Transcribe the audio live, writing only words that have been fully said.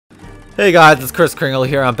Hey guys, it's KrisKringle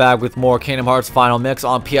here. I'm back with more Kingdom Hearts Final Mix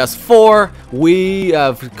on PS4. We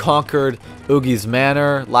have conquered Oogie's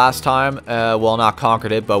Manor last time. Well, not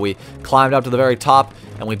conquered it, but we climbed up to the very top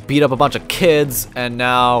and we beat up a bunch of kids, and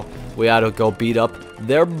now we had to go beat up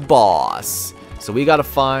their boss. So we gotta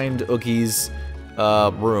find Oogie's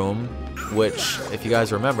room, which, if you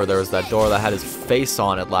guys remember, there was that door that had his face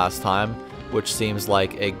on it last time, which seems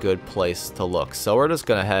like a good place to look. So we're just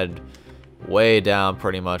gonna head way down,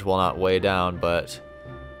 pretty much. Well, not way down, but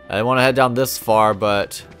I didn't want to head down this far,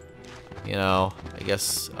 but you know, I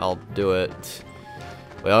guess I'll do it.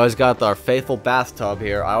 We always got our faithful bathtub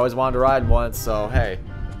here. I always wanted to ride one, so hey,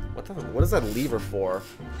 what is that lever for?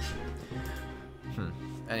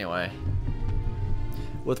 Anyway,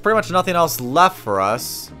 with pretty much nothing else left for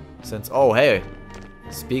us, since hey,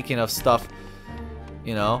 speaking of stuff,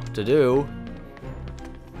 you know, to do.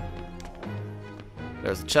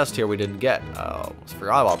 There's a chest here we didn't get. Oh,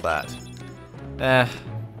 forgot about that.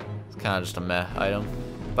 It's kind of just a meh item.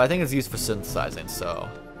 But I think it's used for synthesizing, so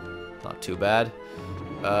not too bad.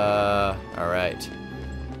 Alright.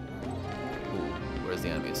 Where's the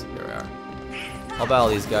enemies? Here we are. I'll battle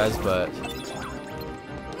these guys, but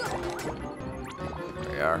there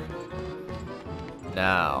we are.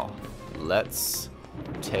 Now, let's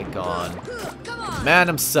take on the man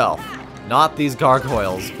himself. Not these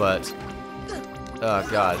gargoyles, but oh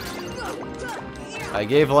god. I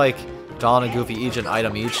gave like Dawn and Goofy each an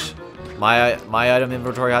item each. My item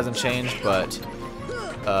inventory hasn't changed, but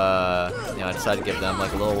you know, I decided to give them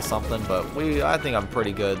like a little something, but I think I'm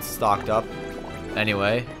pretty good stocked up.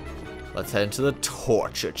 Anyway, let's head into the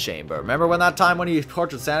torture chamber. Remember when that time when he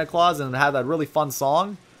tortured Santa Claus and had that really fun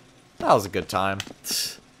song? That was a good time.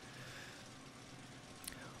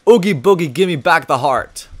 Oogie boogie, give me back the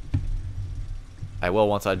heart. I will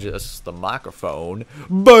once I adjust the microphone,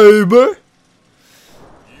 baby. You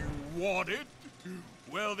want it?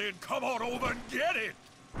 Well then, come on over and get it.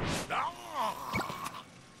 Now,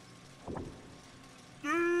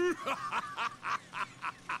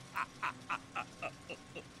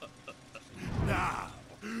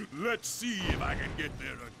 let's see if I can get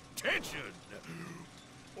their attention.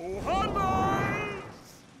 Oh, honey!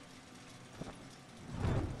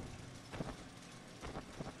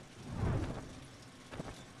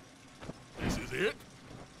 This is it?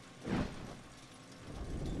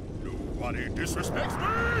 Nobody disrespects me!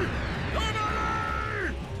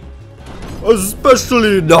 Nobody!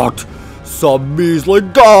 Especially not some measly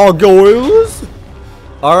gargoyles.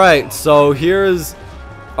 Alright, so here's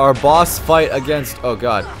our boss fight against, oh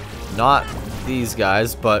god, not these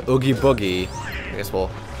guys, but Oogie Boogie. I guess we'll,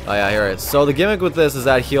 oh yeah, here it is. So the gimmick with this is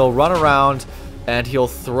that he'll run around and he'll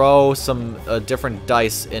throw some different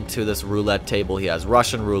dice into this roulette table he has.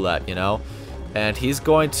 Russian roulette, you know? And he's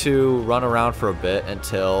going to run around for a bit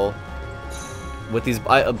until, with these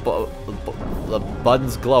the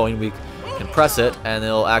buttons glowing, we can press it and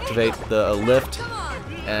it'll activate the lift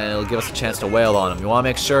and it'll give us a chance to wail on him. You want to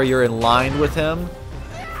make sure you're in line with him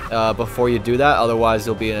before you do that, otherwise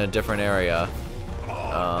you'll be in a different area.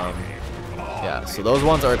 Yeah, so those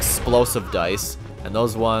ones are explosive dice. And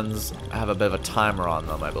those ones have a bit of a timer on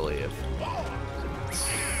them, I believe.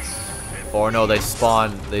 Or no, they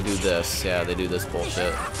spawn, they do this. Yeah, they do this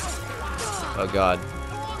bullshit. Oh god.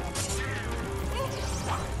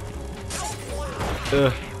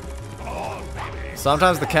 Ugh.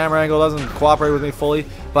 Sometimes the camera angle doesn't cooperate with me fully,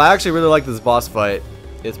 but I actually really like this boss fight.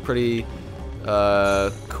 It's pretty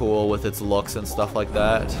cool with its looks and stuff like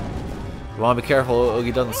that. You want to be careful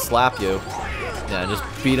Oogie doesn't slap you. Yeah, just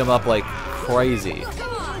beat him up like crazy.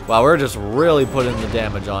 Wow, we're just really putting the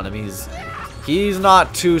damage on him. He's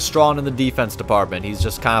not too strong in the defense department. He's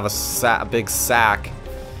just kind of a big sack.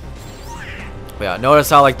 But yeah, notice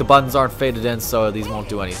how like the buttons aren't faded in, so these won't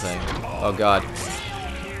do anything. Oh god.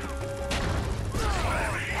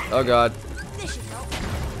 Oh god.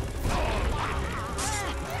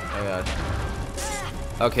 Oh god.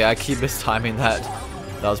 Okay, I keep mistiming that.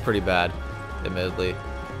 That was pretty bad, admittedly.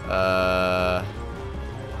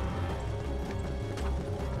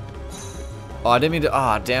 Oh, I didn't mean to.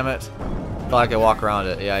 Ah, damn it. Thought I could walk around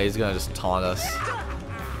it. Yeah, he's gonna just taunt us.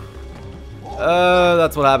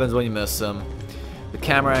 That's what happens when you miss him. The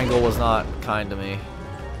camera angle was not kind to me.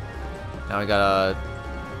 Now we gotta.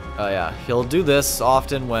 Oh yeah, he'll do this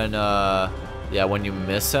often when yeah, when you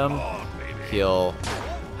miss him, he'll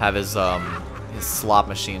have his slot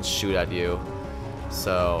machines shoot at you.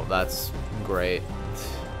 So that's great.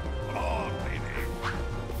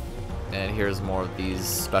 And here's more of these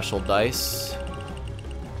special dice.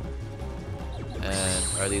 And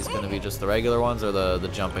are these going to be just the regular ones or the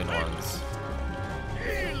jumping ones?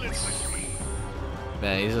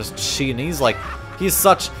 Man, he's just cheating. He's like, he's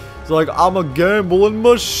like, I'm a gambling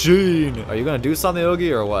machine. Are you gonna do something,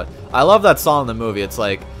 Oogie, or what? I love that song in the movie. It's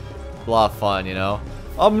like a lot of fun, you know?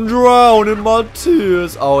 I'm drowning in my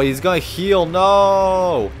tears. Oh, he's gonna heal.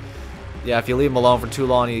 No. Yeah, if you leave him alone for too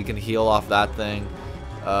long, he can heal off that thing,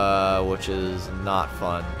 which is not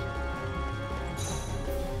fun.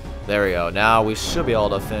 There we go. Now we should be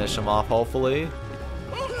able to finish him off, hopefully.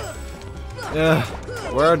 Yeah.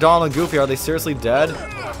 Where are Donald and Goofy? Are they seriously dead?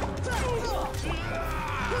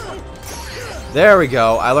 There we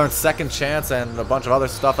go. I learned second chance and a bunch of other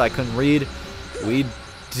stuff I couldn't read. We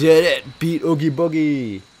did it. Beat Oogie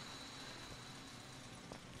Boogie.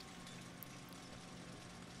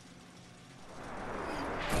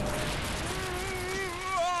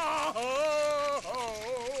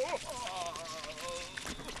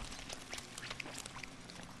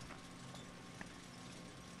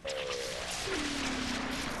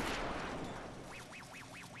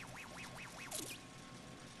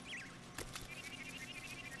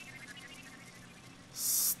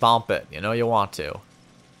 Stomp it. You know you want to.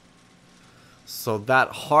 So that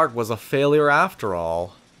heart was a failure after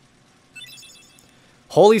all.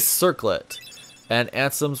 Holy Circlet and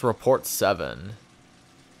Ansem's Report 7.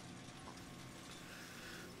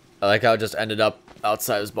 I like how it just ended up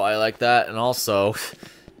outside his body like that. And also,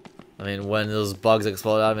 I mean, when those bugs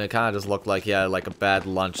exploded, I mean, it kind of just looked like he had like a bad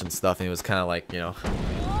lunch and stuff. And he was kind of like, you know,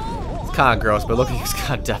 it's kind of gross. But look, he's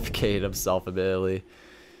kind of defecated himself admittedly.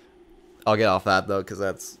 I'll get off that though, because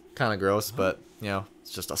that's kind of gross, but you know,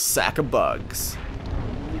 it's just a sack of bugs.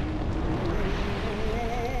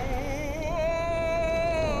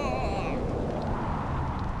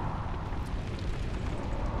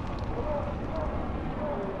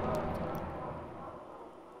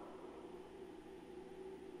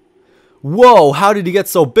 Whoa, how did he get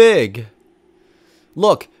so big?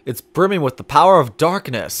 Look, it's brimming with the power of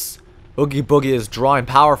darkness. Oogie Boogie is drawing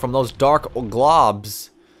power from those dark globs.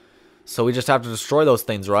 So we just have to destroy those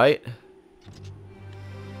things, right?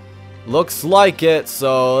 Looks like it,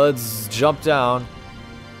 so let's jump down.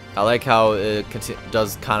 I like how it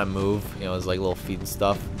does kind of move, you know, his like little feet and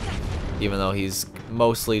stuff. Even though he's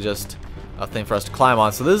mostly just a thing for us to climb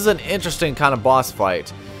on. So this is an interesting kind of boss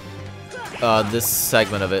fight. This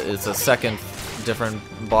segment of it is a second different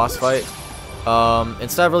boss fight.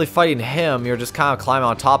 Instead of really fighting him, you're just kind of climbing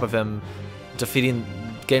on top of him,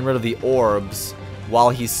 getting rid of the orbs, while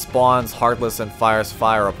he spawns Heartless and fires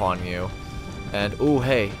fire upon you. And, ooh,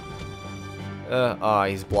 hey. Oh,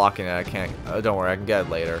 he's blocking it. I can't, don't worry, I can get it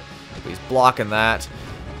later. But he's blocking that.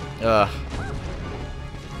 But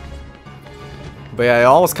yeah, it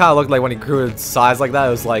almost kind of looked like when he grew in size like that,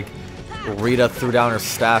 it was like Rita threw down her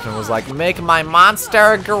staff and was like, make my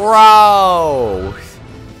monster grow!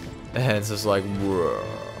 And it's just like, whoa.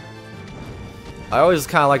 I always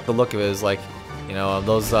kind of like the look of it. It's like, you know,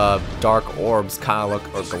 those dark orbs kind of look,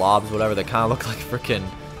 or globs, whatever, they kind of look like freaking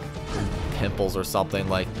pimples or something.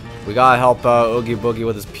 Like, we gotta help Oogie Boogie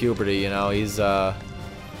with his puberty, you know. He's going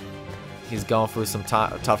through some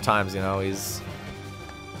tough times, you know.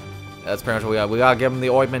 That's pretty much what we got. We gotta give him the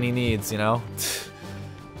ointment he needs, you know.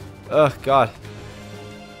 Oh, God.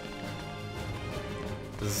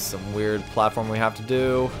 This is some weird platform we have to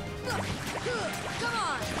do.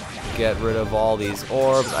 Get rid of all these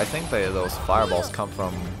orbs. I think those fireballs come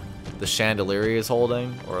from the chandelier he is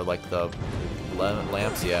holding, or like the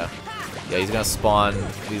lamps. Yeah, he's gonna spawn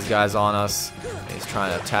these guys on us. He's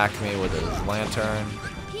trying to attack me with his lantern.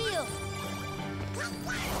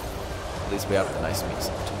 At least we have the nice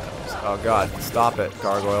music. Oh God, stop it,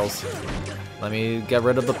 gargoyles. Let me get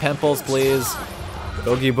rid of the pimples, please.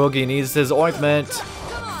 Oogie Boogie needs his ointment.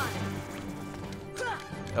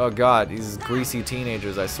 Oh God, these greasy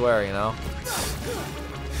teenagers, I swear, you know.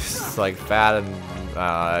 It's like fat and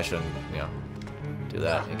I shouldn't, you know, do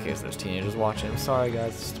that in case there's teenagers watching. I'm sorry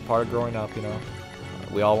guys, it's just part of growing up, you know.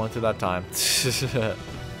 We all went through that time.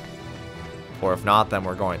 Or if not, then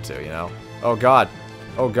we're going to, you know. Oh God.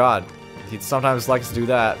 Oh God. He sometimes likes to do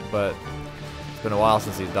that, but it's been a while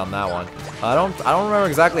since he's done that one. I don't remember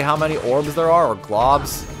exactly how many orbs there are, or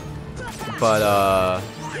globs, but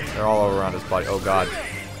they're all over around his body. Oh God.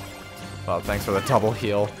 Well, thanks for the double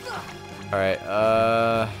heal. Alright,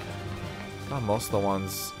 most of the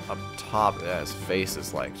ones up top, yeah, his face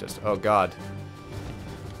is like just, oh God.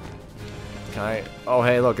 Can I, oh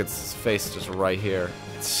hey, look, it's his face just right here.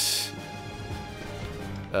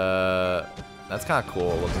 That's kind of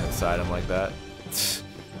cool looking inside him like that.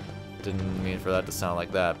 Didn't mean for that to sound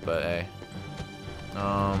like that, but hey.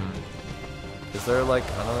 Is there like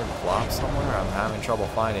another glop somewhere? I'm having trouble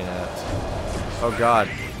finding it. Oh God.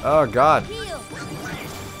 Oh God.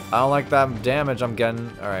 I don't like that damage I'm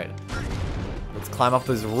getting. Alright. Let's climb up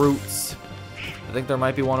these roots. I think there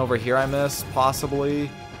might be one over here I missed, possibly.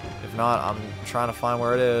 If not, I'm trying to find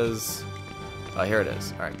where it is. Oh, here it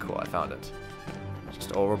is. Alright, cool. I found it.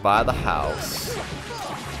 Just over by the house.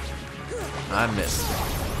 I missed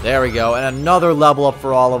it. There we go. And another level up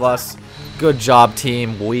for all of us. Good job,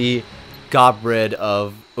 team. We got rid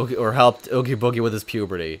of, or helped Oogie Boogie with his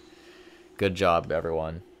puberty. Good job,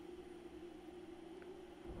 everyone.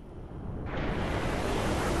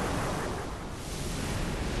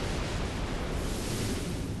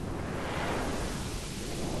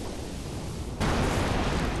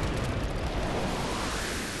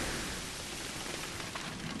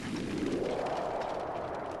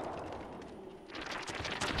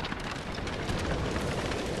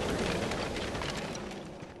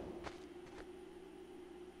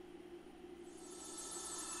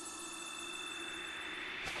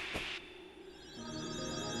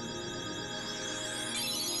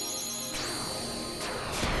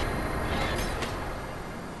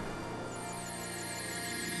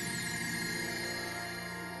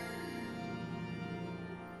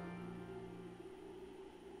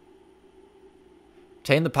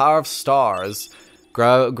 Obtain the power of stars.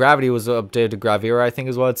 Gravity was updated to Gravira, I think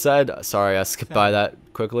is what it said. Sorry, I skipped by that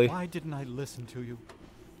quickly. Why didn't I listen to you?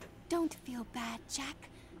 Don't feel bad, Jack.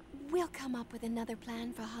 We'll come up with another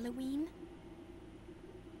plan for Halloween.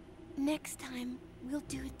 Next time, we'll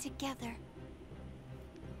do it together.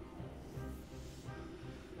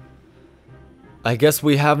 I guess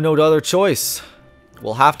we have no other choice.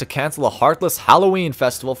 We'll have to cancel a Heartless Halloween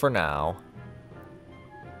festival for now.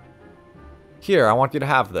 Here, I want you to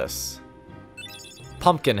have this.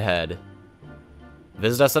 Pumpkinhead.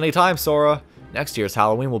 Visit us anytime, Sora. Next year's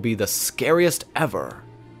Halloween will be the scariest ever.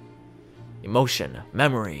 Emotion,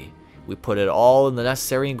 memory. We put it all in the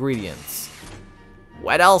necessary ingredients.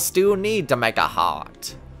 What else do you need to make a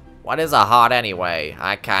heart? What is a heart anyway?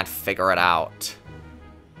 I can't figure it out.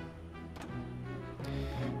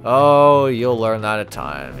 Oh, you'll learn that in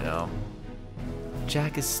time, you know.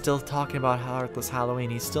 Jack is still talking about Heartless Halloween.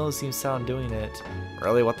 He still seems sound doing it.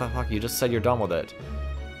 Really? What the fuck? You just said you're done with it.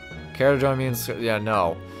 Care to join me in... Yeah,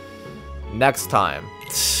 no. Next time.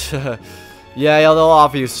 Yeah, they'll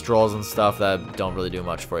offer you strolls and stuff that don't really do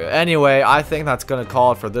much for you. Anyway, I think that's gonna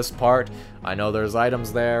call it for this part. I know there's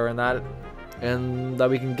items there and that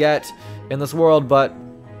we can get in this world, but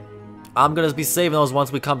I'm gonna be saving those once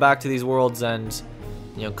we come back to these worlds and,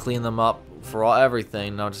 you know, clean them up for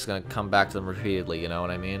everything. I'm just gonna come back to them repeatedly, you know what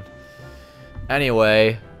I mean?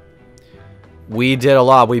 Anyway, we did a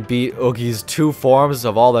lot. We beat Oogie's 2 forms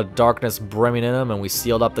of all the darkness brimming in him, and we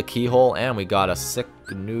sealed up the keyhole, and we got a sick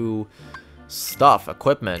new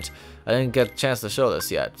equipment. I didn't get a chance to show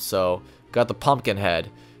this yet. So, got the Pumpkinhead.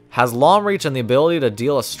 Has long reach and the ability to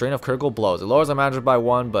deal a string of critical blows. It lowers our magic by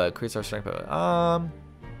 1, but increases our strength by... I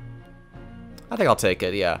think I'll take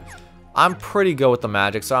it, yeah. I'm pretty good with the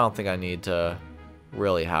magic, so I don't think I need to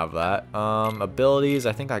really have that. Abilities,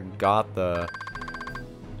 I think I got the...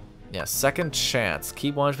 Yeah, second chance.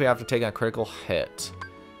 Keep 1 HP after taking a critical hit.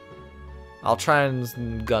 I'll try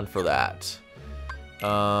and gun for that.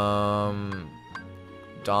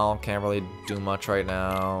 Donald can't really do much right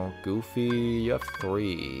now. Goofy, you have 3.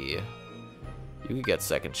 You could get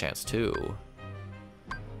second chance too.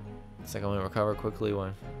 Second one, recover quickly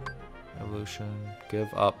when... Evolution, give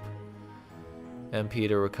up. MP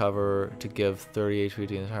to recover to give 30 HP to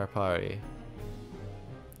the entire party.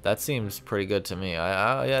 That seems pretty good to me.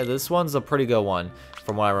 Yeah, this one's a pretty good one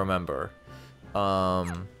from what I remember.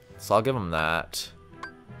 So I'll give him that.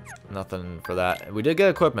 Nothing for that. We did get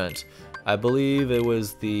equipment. I believe it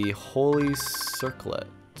was the Holy Circlet.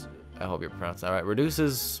 I hope you're pronouncing that right.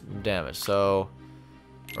 Reduces damage. So,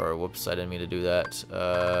 or whoops, I didn't mean to do that.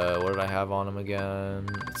 What did I have on him again?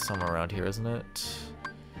 It's somewhere around here, isn't it?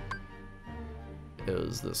 It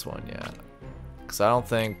was this one, yeah. Because I don't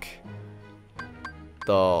think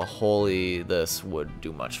the holy this would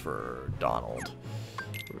do much for Donald.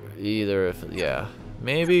 Either if, yeah.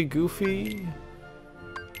 Maybe Goofy?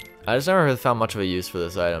 I just never found much of a use for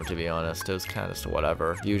this item, to be honest. It was kind of just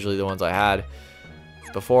whatever. Usually the ones I had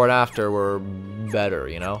before and after were better,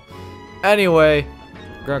 you know? Anyway,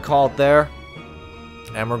 we're going to call it there.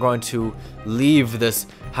 And we're going to leave this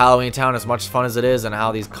Halloween town, as much fun as it is, and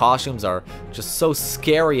how these costumes are just so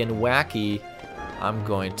scary and wacky. I'm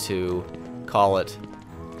going to call it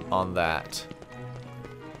on that.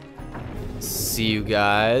 See you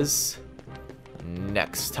guys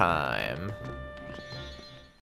next time.